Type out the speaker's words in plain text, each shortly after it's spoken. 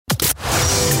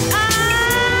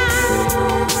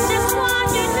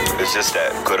was just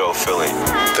that good old feeling.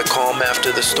 The calm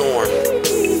after the storm.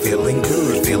 Feeling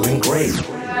good, feeling great.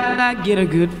 I get a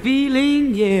good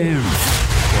feeling, yeah.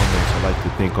 I'd like to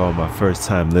thank all my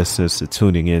first-time listeners for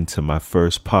tuning in to my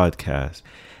first podcast.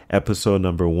 Episode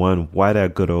number 1, Why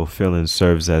That Good Old Feeling,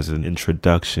 serves as an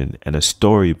introduction and a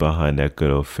story behind that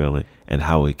good old feeling and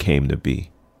how it came to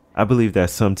be. I believe that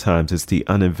sometimes it's the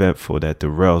uneventful that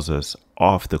derails us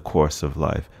off the course of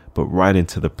life, but right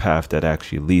into the path that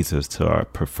actually leads us to our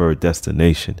preferred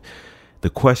destination. The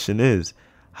question is,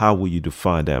 how will you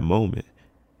define that moment?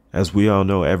 As we all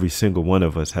know, every single one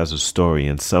of us has a story,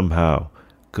 and somehow,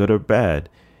 good or bad,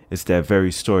 it's that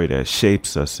very story that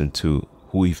shapes us into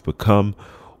who we've become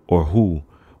or who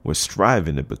we're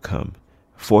striving to become.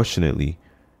 Fortunately,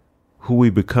 who we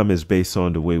become is based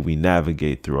on the way we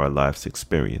navigate through our life's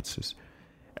experiences.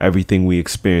 Everything we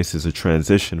experience is a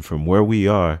transition from where we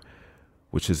are,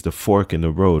 which is the fork in the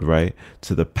road, right,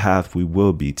 to the path we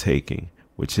will be taking,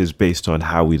 which is based on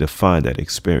how we define that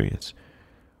experience.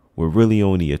 We're really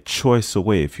only a choice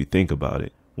away if you think about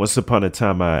it. Once upon a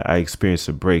time, I experienced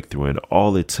a breakthrough, and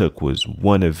all it took was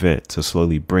one event to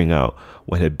slowly bring out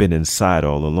what had been inside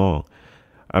all along.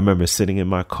 I remember sitting in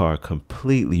my car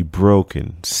completely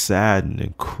broken, saddened,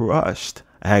 and crushed.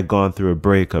 I had gone through a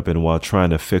breakup, and while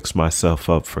trying to fix myself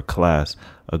up for class,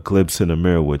 a glimpse in the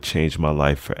mirror would change my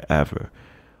life forever.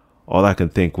 All I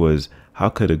could think was, how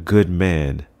could a good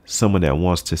man, someone that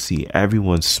wants to see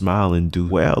everyone smile and do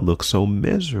well, look so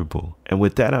miserable? And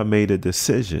with that, I made a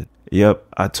decision. Yep,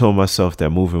 I told myself that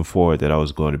moving forward that I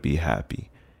was going to be happy.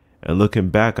 And looking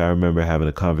back, I remember having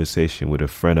a conversation with a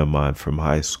friend of mine from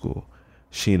high school,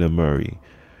 Sheena Murray,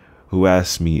 who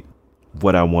asked me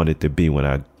what I wanted to be when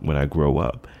I grow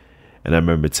up. And I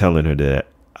remember telling her that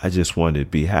I just wanted to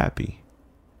be happy.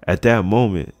 At that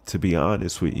moment, to be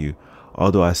honest with you,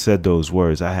 although I said those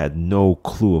words, I had no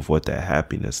clue of what that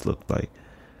happiness looked like.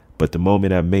 But the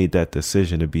moment I made that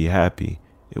decision to be happy,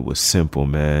 it was simple,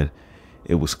 man.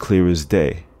 It was clear as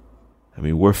day. I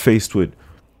mean, we're faced with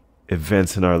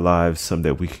events in our lives, some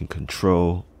that we can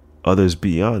control, others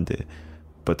beyond it.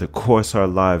 But the course our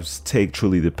lives take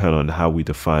truly depend on how we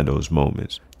define those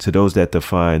moments. To those that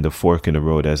define the fork in the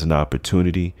road as an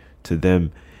opportunity, to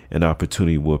them, an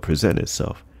opportunity will present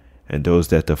itself. And those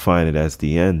that define it as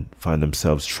the end find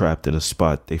themselves trapped in a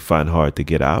spot they find hard to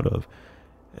get out of.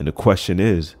 And the question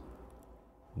is,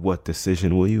 what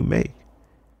decision will you make?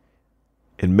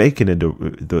 In making it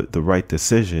the right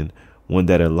decision, one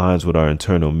that aligns with our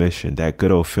internal mission, that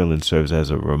good old feeling serves as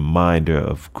a reminder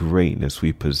of greatness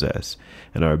we possess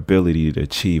and our ability to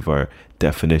achieve our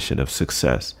definition of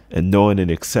success. And knowing and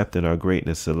accepting our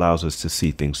greatness allows us to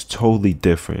see things totally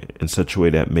different in such a way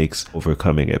that makes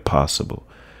overcoming it possible.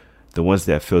 The ones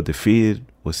that feel defeated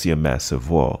will see a massive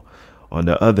wall. On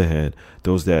the other hand,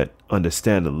 those that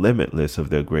understand the limitless of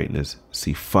their greatness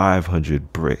see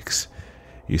 500 bricks.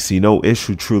 You see, no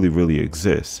issue truly really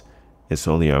exists. It's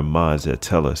only our minds that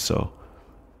tell us so.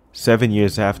 7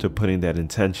 years after putting that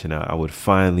intention out, I would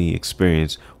finally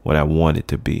experience what I wanted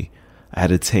to be. I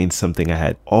had attained something I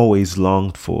had always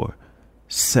longed for,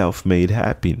 self-made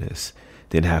happiness.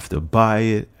 Didn't have to buy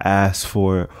it, ask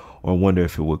for it, or wonder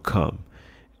if it would come.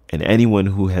 And anyone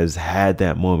who has had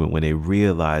that moment when they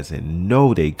realize and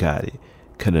know they got it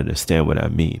can understand what I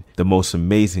mean. The most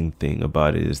amazing thing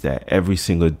about it is that every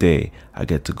single day I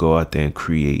get to go out there and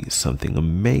create something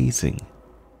amazing.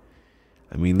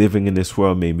 I mean, living in this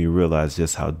world made me realize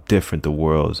just how different the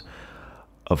worlds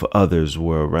of others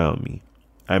were around me.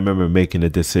 I remember making a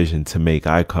decision to make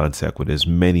eye contact with as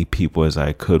many people as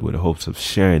I could with hopes of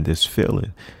sharing this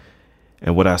feeling.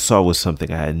 And what I saw was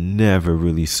something I had never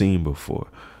really seen before.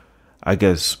 I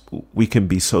guess we can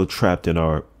be so trapped in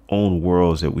our own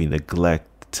worlds that we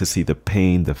neglect to see the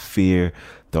pain, the fear,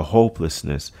 the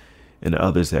hopelessness in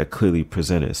others that clearly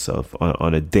present itself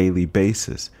on a daily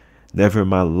basis. Never in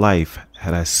my life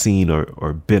had I seen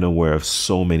or been aware of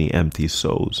so many empty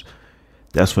souls.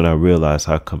 That's when I realized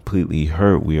how completely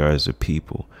hurt we are as a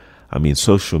people. I mean,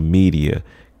 social media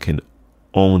can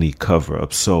only cover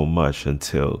up so much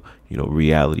until,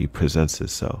 reality presents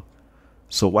itself.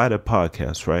 So why the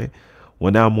podcast, right?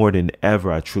 Well, now more than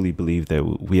ever, I truly believe that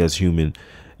we as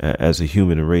a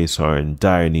human race are in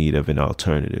dire need of an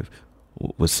alternative.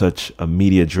 With such a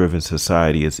media-driven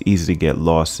society, it's easy to get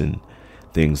lost in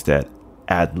things that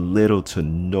add little to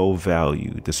no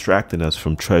value, distracting us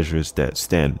from treasures that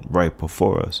stand right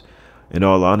before us. In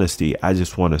all honesty, I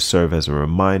just want to serve as a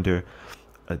reminder,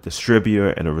 a distributor,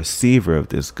 and a receiver of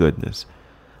this goodness.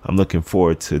 I'm looking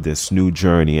forward to this new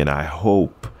journey, and I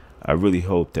really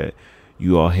hope that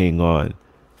you all hang on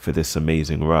for this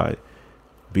amazing ride.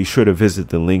 Be sure to visit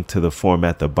the link to the form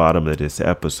at the bottom of this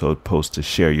episode post to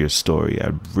share your story.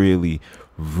 I really,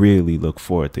 really look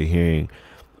forward to hearing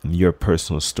your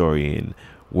personal story and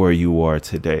where you are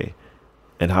today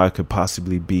and how it could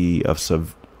possibly be of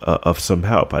some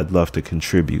help. I'd love to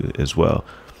contribute as well.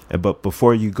 But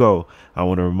before you go, I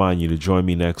want to remind you to join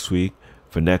me next week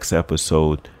for next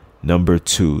episode, number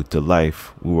 2, The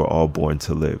Life We Were All Born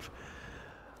to Live.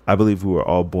 I believe we were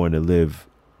all born to live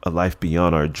a life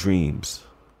beyond our dreams.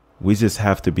 We just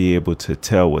have to be able to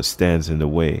tell what stands in the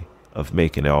way of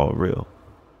making it all real.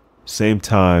 Same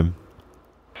time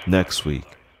next week.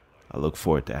 I look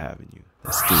forward to having you.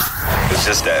 Let's do it. It's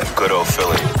just that good old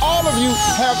feeling. All of you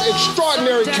have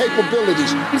extraordinary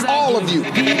capabilities. All of you.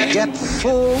 Get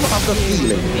full of the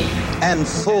feeling, and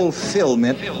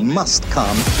fulfillment must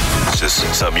come. It's just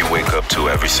something you wake up to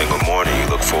every single morning. You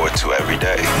look forward to every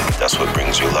day. That's what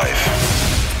brings you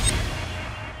life.